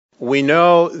we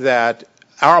know that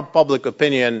Arab public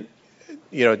opinion,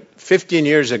 15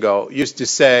 years ago used to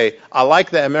say, I like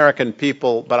the American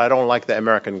people, but I don't like the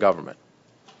American government.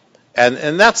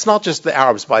 And that's not just the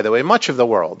Arabs, by the way, much of the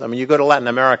world. I mean, you go to Latin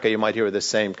America, you might hear the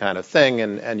same kind of thing,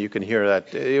 and you can hear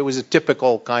that it was a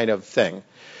typical kind of thing.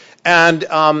 And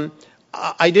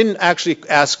I didn't actually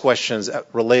ask questions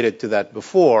related to that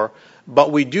before,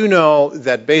 but we do know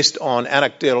that based on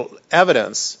anecdotal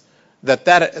evidence, that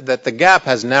the gap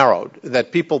has narrowed,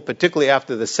 that people, particularly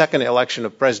after the second election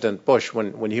of President Bush,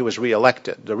 when he was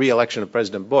reelected, the reelection of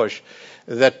President Bush,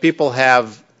 that people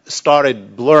have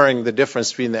started blurring the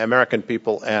difference between the American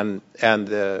people and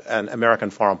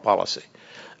American foreign policy.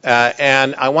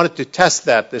 And I wanted to test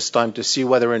that this time to see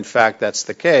whether, in fact, that's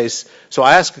the case. So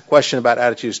I asked a question about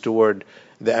attitudes toward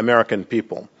the American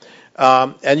people.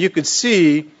 And you could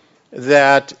see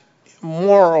that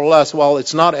more or less, while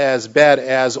it's not as bad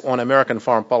as on American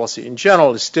foreign policy in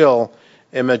general, it's still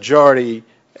a majority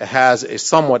has a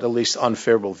somewhat, at least,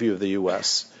 unfavorable view of the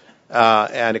U.S.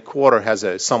 And a quarter has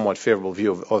a somewhat favorable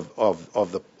view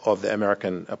of the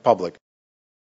American public.